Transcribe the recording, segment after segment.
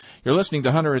You're listening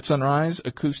to Hunter at Sunrise,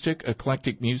 acoustic,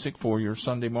 eclectic music for your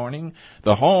Sunday morning.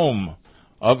 The home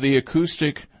of the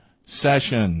acoustic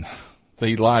session,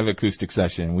 the live acoustic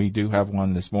session. We do have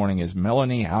one this morning as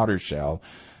Melanie Hauterschell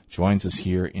joins us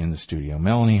here in the studio.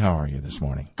 Melanie, how are you this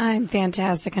morning? I'm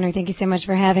fantastic, Hunter. Thank you so much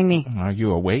for having me. Are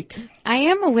you awake? I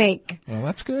am awake. Well,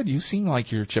 that's good. You seem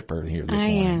like you're chipper here this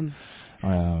morning. I am.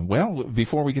 Well,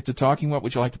 before we get to talking, what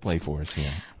would you like to play for us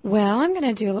here? Well, I'm going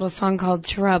to do a little song called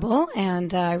Trouble,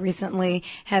 and I recently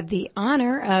had the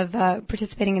honor of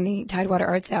participating in the Tidewater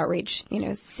Arts Outreach,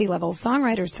 Sea Level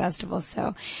Songwriters Festival,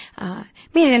 so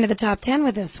made it into the top 10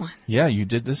 with this one. Yeah, you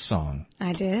did this song.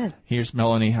 I did. Here's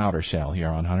Melanie Hauterschell here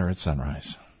on Hunter at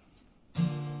Sunrise.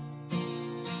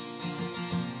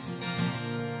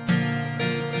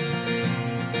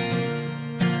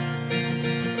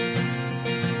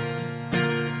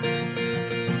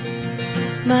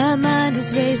 My mind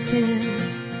is racing,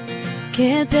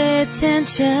 can't pay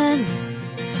attention.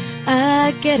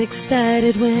 I get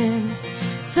excited when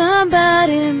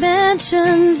somebody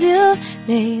mentions your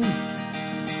name.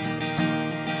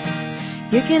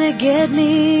 You're gonna get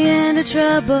me into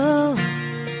trouble.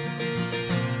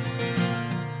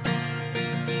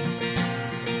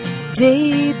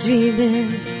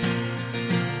 Daydreaming,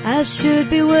 I should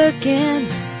be working.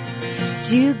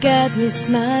 You got me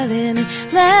smiling and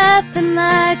laughing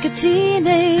like a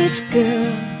teenage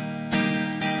girl.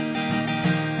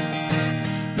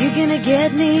 You're gonna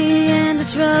get me into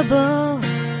trouble.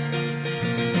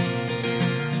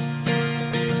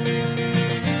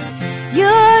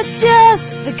 You're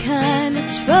just the kind of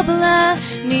trouble I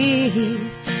need.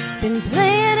 Been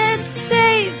playing it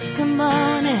safe, come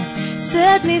on and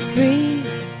set me free.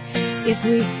 If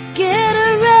we get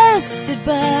arrested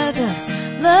by the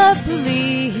love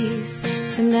police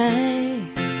tonight,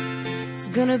 it's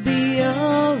gonna be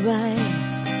alright.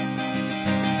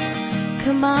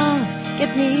 Come on,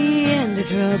 get me into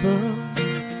trouble.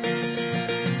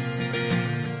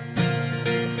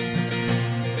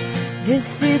 This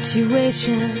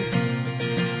situation,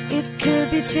 it could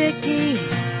be tricky.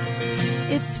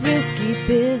 It's risky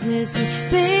business,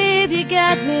 and babe, you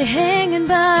got me hanging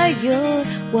by your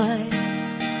wife.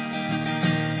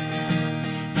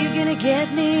 You're gonna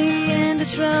get me into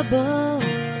trouble.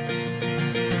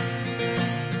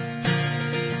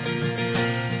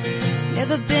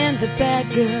 Never been the bad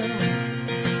girl,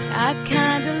 I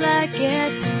kinda like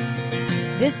it.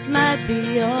 This might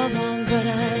be all wrong, but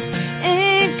I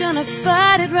ain't gonna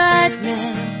fight it right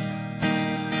now.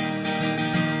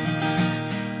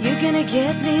 You're gonna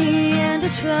get me into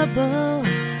trouble.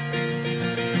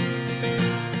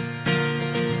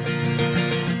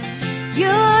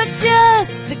 You're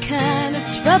just the kind of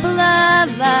trouble I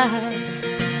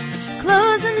like.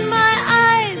 Closing my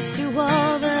eyes to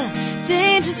all the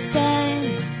danger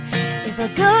signs. If I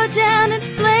go down in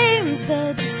flames,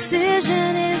 the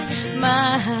decision is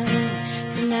mine.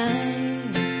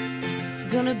 Tonight, it's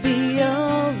gonna be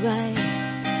alright.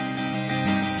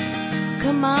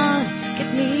 Come on,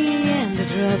 get me into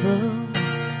trouble.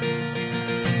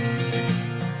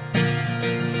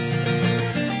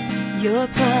 You're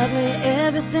probably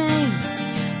everything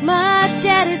my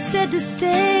daddy said to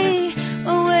stay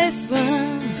away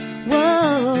from.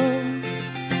 Whoa.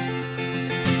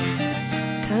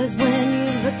 'Cause when you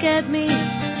look at me,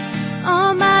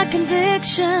 all my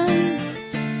convictions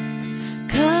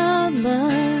come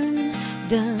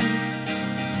undone.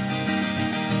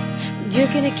 You're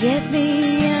gonna get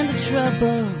me into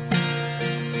trouble.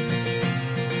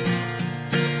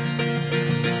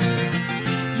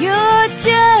 You're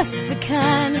just the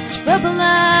kind of trouble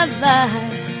I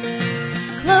like.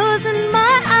 Closing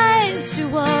my eyes to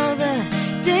all the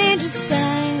danger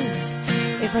signs.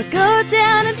 If I go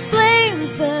down in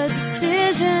flames, the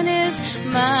decision is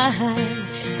mine.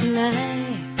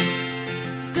 Tonight,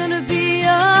 it's gonna be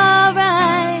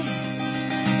alright.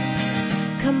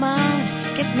 Come on,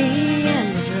 get me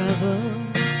into trouble.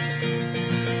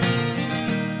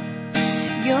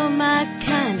 You're my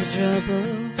kind of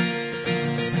trouble.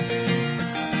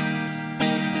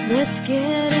 Let's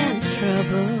get in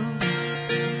trouble.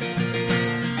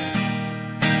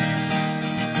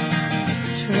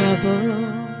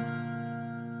 Trouble.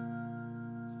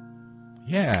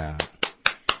 Yeah.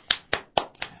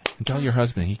 And tell your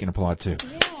husband he can applaud too.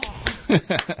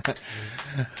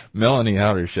 Melanie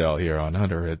Howdershell here on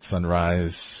Hunter at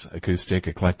Sunrise, acoustic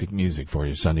eclectic music for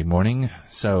your Sunday morning.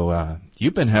 So,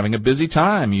 you've been having a busy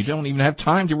time. You don't even have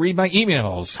time to read my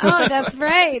emails. Oh, that's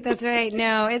right. That's right.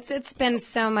 No, it's been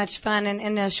so much fun, and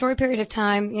in a short period of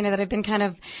time, that I've been kind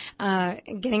of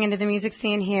getting into the music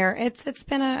scene here. It's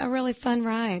been a really fun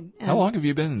ride. How long have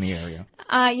you been in the area?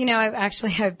 I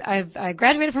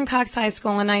graduated from Cox High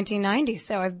School in 1990,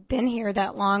 so I've been here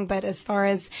that long. But as far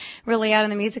as really out in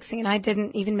the music scene, I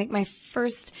didn't even make my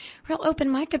first real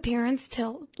open mic appearance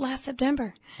till last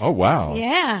September. Oh, wow.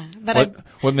 Yeah. But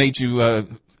what made you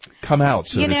come out,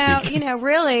 so to speak?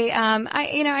 Really,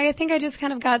 I think I just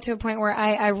kind of got to a point where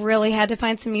I really had to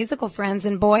find some musical friends,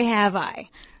 and boy, have I.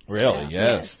 Really? So,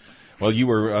 yes. Well, you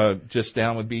were just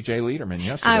down with B.J. Liederman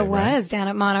yesterday, I right? was down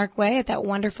at Monarch Way at that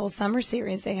wonderful summer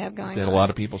series they have going on. Did a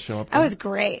lot of people show up there? It was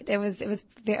great. It was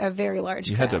a very large crowd.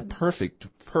 You had the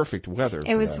perfect weather.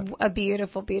 It was a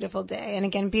beautiful, beautiful day. And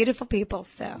again, beautiful people,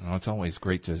 so. Oh, it's always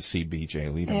great to see B.J.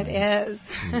 Liederman. It is.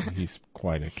 He's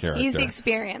quite a character. He's the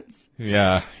experience.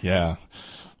 Yeah.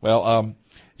 Well,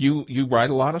 you write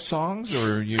a lot of songs,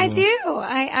 or you? I do.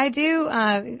 I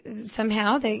do.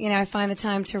 Somehow I find the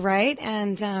time to write,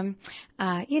 and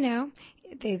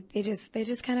they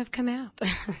just kind of come out.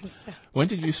 So. When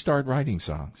did you start writing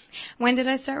songs? When did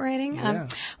I start writing? Yeah.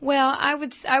 Well, I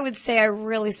would say I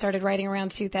really started writing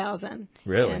around 2000.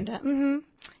 Really?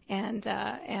 And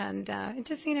it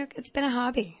just, it's been a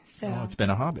hobby. So. Oh, it's been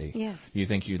a hobby. Yes. You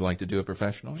think you'd like to do it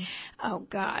professionally? Oh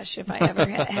gosh, if I ever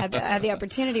had the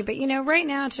opportunity. But right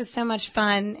now it's just so much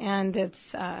fun, and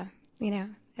it's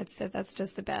that's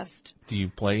just the best. Do you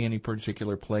play any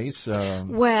particular place?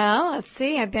 Well, let's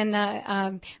see. I've been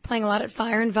playing a lot at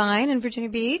Fire and Vine in Virginia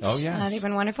Beach. Oh, yes. They've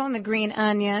been wonderful. And the Green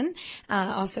Onion,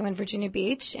 also in Virginia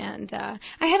Beach. And I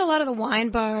had a lot of the wine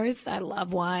bars. I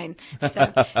love wine.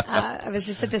 So I was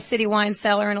just at the City Wine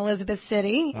Cellar in Elizabeth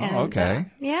City. Oh, and, okay.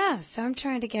 So I'm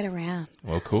trying to get around.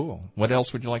 Well, cool. What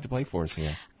else would you like to play for us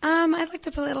here? I'd like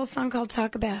to play a little song called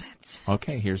Talk About It.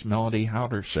 Okay, here's Melody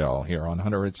Howdershell here on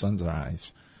Hunter at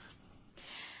Sunrise.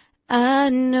 I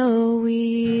know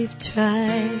we've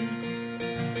tried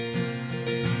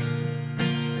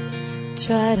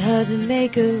hard to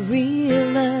make a real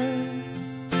love,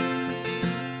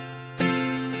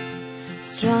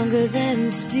 stronger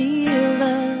than steel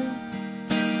love,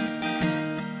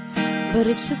 but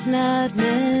it's just not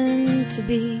meant to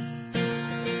be.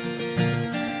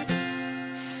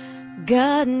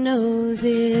 God knows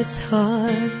it's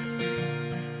hard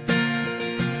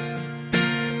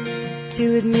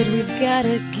to admit we've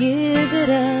gotta give it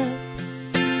up,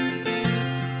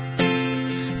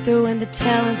 throw in the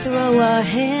towel and throw our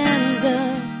hands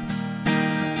up,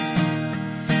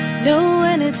 know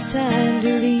when it's time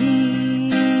to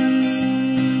leave.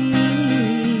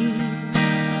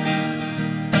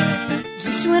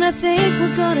 Just when I think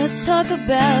we're gonna talk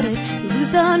about it, we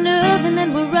lose our nerve and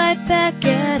then we're right back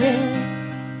at it,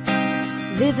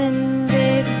 living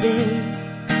day to day.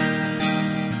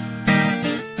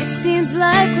 Seems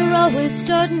like we're always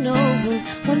starting over,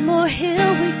 one more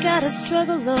hill we gotta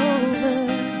struggle over,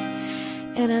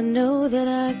 and I know that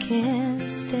I can't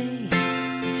stay.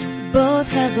 We both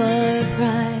have our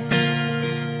pride.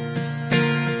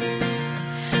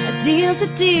 A deal's a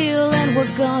deal and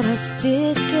we're gonna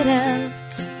stick it out,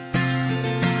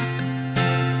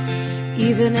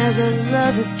 even as our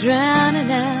love is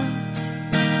drowning out.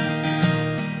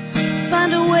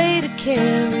 Find a way to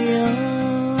carry on.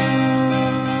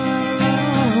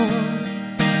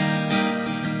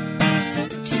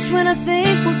 When I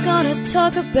think we're gonna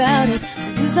talk about it,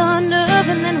 we lose our nerve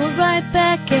and then we're right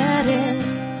back at it,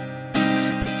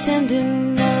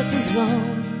 pretending nothing's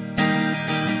wrong.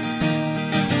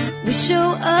 We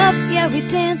show up, yeah, we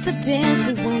dance the dance,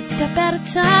 we won't step out of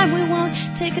time, we won't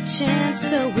take a chance,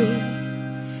 so we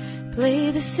play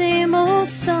the same old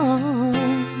song.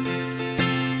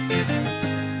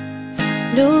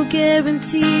 No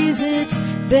guarantees it's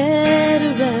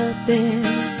better out there,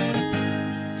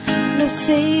 no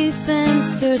safe and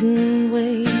certain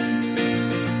way,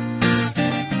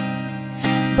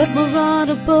 but we're on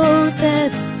a boat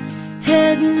that's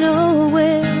heading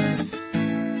nowhere,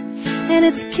 and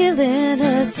it's killing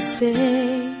us to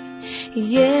stay.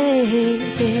 Yeah.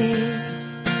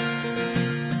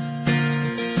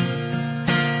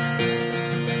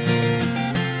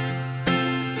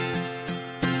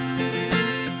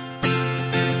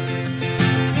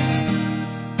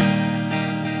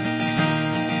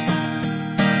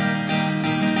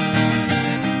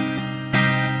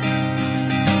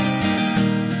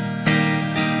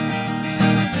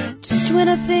 When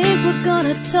I think we're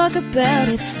gonna talk about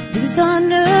it, lose our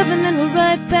nerve and then we're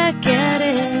right back at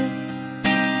it,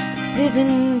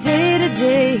 living day to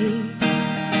day.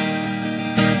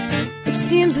 It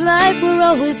seems like we're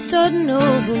always starting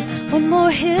over, one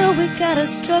more hill we gotta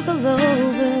struggle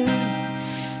over.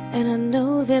 And I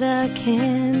know that I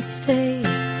can't stay,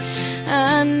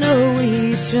 I know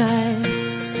we've tried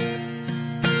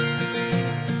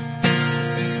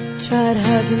hard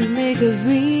to make a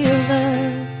real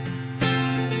love,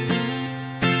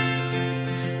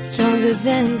 stronger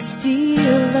than steel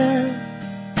love,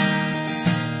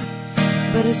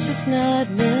 but it's just not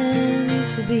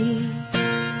meant to be.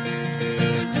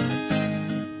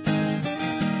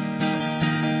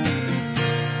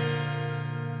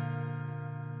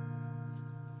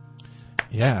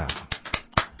 Yeah.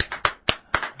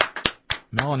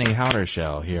 Melanie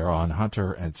Hauderschell here on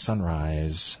Hunter at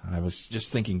Sunrise. I was just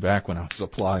thinking back when I was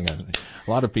applauding.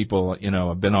 A lot of people,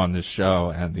 have been on this show,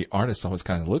 and the artist always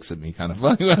kind of looks at me kind of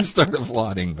funny when I start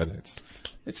applauding, but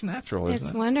it's natural, isn't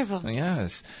it? It's wonderful.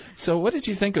 Yes. So what did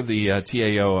you think of the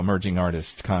TAO Emerging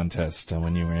Artist Contest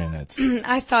when you were in it?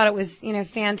 I thought it was,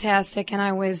 fantastic, and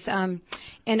I was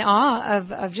in awe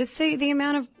of just the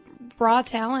amount of raw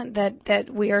talent that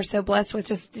we are so blessed with.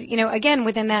 Just, again,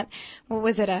 within that, what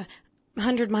was it,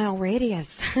 100-mile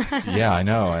radius. Yeah, I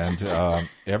know. And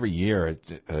every year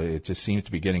it just seems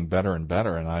to be getting better and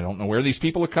better. And I don't know where these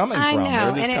people are coming from.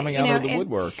 Know. They're just coming out of the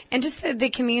woodwork. And just the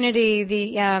community,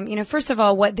 first of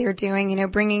all, what they're doing,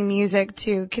 bringing music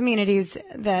to communities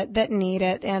that need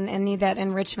it and need that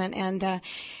enrichment. And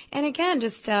again,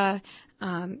 just,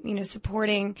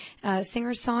 supporting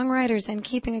singer-songwriters and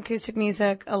keeping acoustic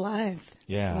music alive.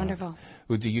 Yeah. Wonderful.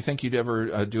 Well, do you think you'd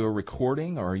ever do a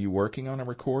recording, or are you working on a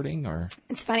recording? Or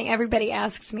it's funny, everybody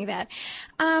asks me that.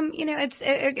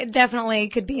 It definitely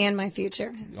could be in my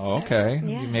future. Oh, okay. So,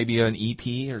 yeah. Maybe an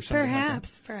EP or something.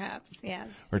 Perhaps, yes.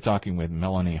 We're talking with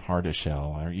Melanie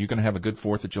Hauderschell. Are you going to have a good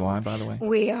 4th of July, by the way?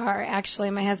 We are.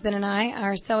 Actually, my husband and I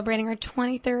are celebrating our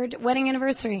 23rd wedding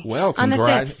anniversary. Well, on the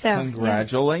 5th. So,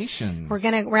 congratulations.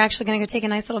 Yes. We're actually going to go take a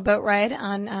nice little boat ride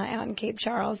out in Cape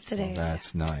Charles today. Oh,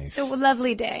 that's nice. So a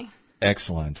lovely day.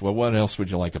 Excellent. Well, what else would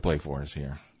you like to play for us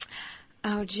here?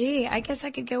 Oh, gee, I guess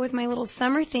I could go with my little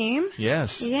summer theme.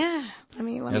 Yes. Yeah.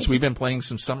 Yes, we've been playing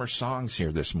some summer songs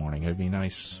here this morning. It'd be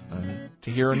nice to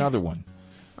hear another one.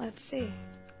 Let's see.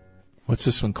 What's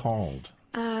this one called?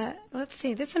 Let's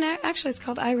see. This one actually is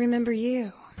called I Remember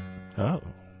You. Oh,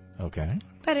 okay.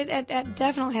 But it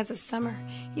definitely has a summer.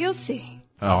 You'll see.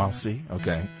 Oh, I'll see.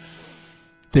 Okay.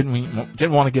 Didn't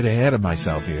want to get ahead of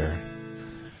myself here.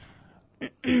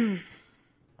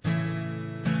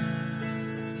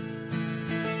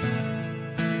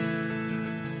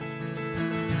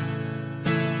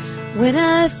 When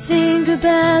I think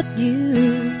about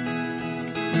you,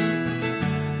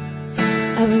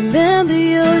 I remember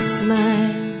your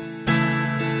smile,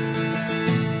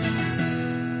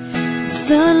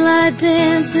 sunlight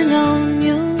dancing on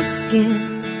your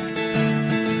skin,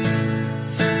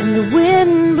 and the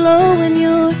wind blowing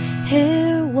your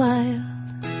hair wild.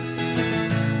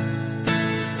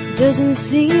 Doesn't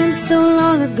seem so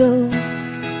long ago,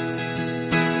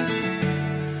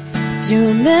 but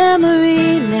you're a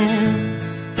memory now.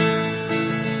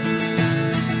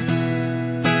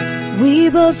 We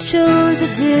both chose a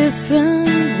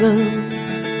different road,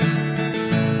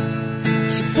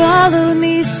 but you followed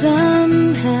me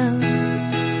somehow.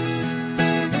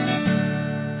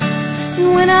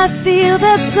 And when I feel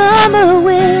that summer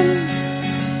wind,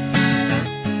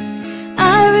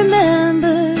 I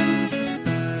remember.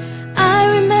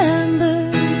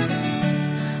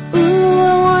 Ooh,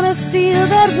 I wanna feel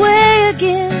that way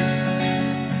again.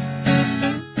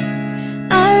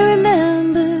 I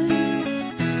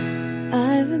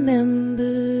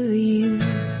remember you.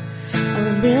 I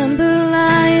remember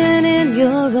lying in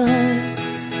your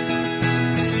arms.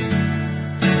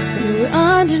 We were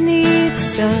underneath the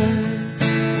stars,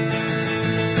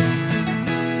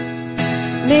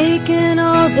 making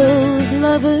all those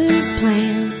lovers'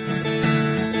 plans.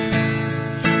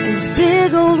 And this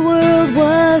big old world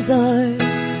was ours.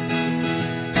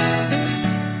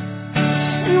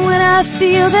 And when I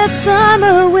feel that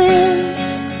summer wind,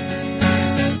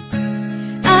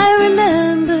 I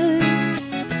remember,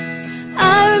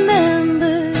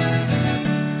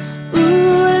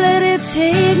 ooh, let it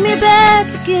take me back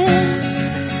again.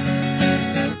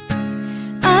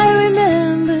 I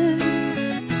remember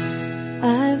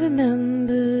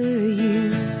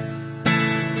you.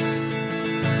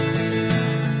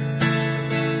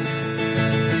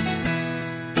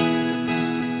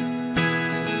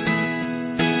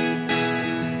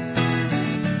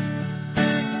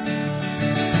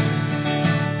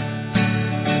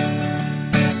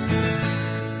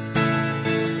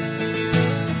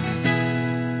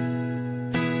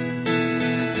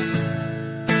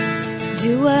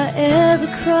 do I ever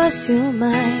cross your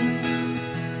mind?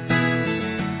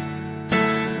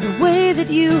 The way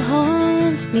that you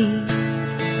haunt me.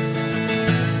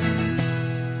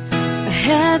 Or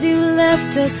have you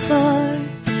left us far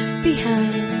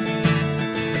behind?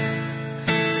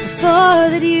 So far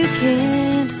that you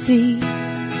can't see.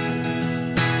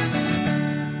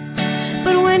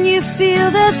 But when you feel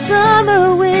that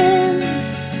summer wind,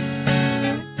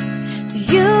 do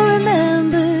you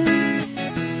remember?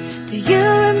 Do you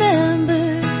remember?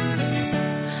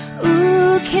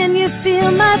 Ooh, can you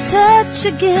feel my touch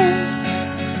again?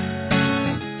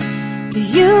 Do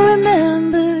you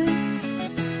remember?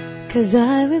 'Cause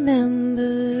I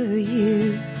remember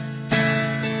you.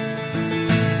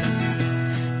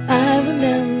 I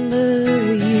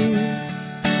remember you.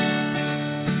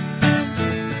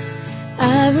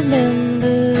 I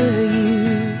remember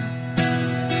you.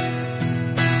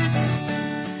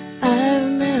 I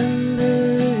remember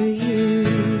you.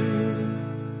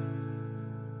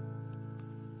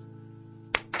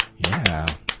 Yeah.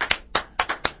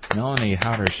 Melanie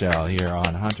Hautershell here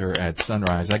on Hunter at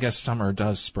Sunrise. I guess summer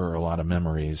does spur a lot of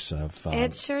memories of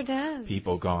It sure does.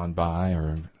 people gone by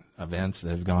or events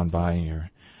that have gone by in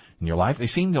your life. They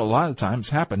seem to a lot of times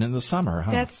happen in the summer,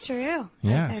 huh? That's true.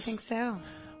 Yes. I think so.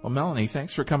 Well, Melanie,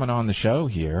 thanks for coming on the show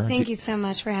here. Thank you so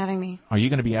much for having me. Are you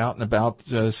going to be out and about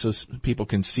so people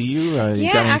can see you? You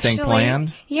Yeah, got anything actually,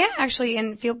 planned? Yeah, actually,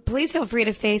 and please feel free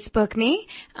to Facebook me.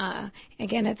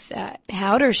 Again, it's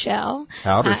Hautershell.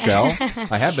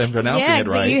 Hautershell? I have been pronouncing it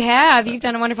right. You have. You've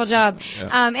done a wonderful job.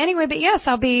 Yeah. Anyway, but yes,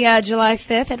 I'll be July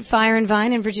 5th at Fire and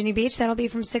Vine in Virginia Beach. That'll be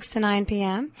from 6 to 9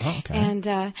 p.m. Oh, okay.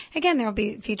 And again, there will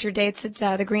be featured dates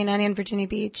at the Green Onion, Virginia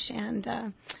Beach,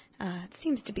 and it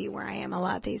seems to be where I am a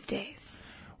lot these days.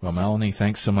 Well, Melanie,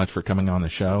 thanks so much for coming on the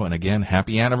show. And again,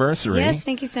 happy anniversary. Yes,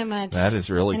 thank you so much. That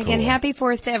is really and cool. And again, happy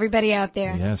 4th to everybody out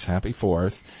there. Yes, happy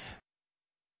 4th.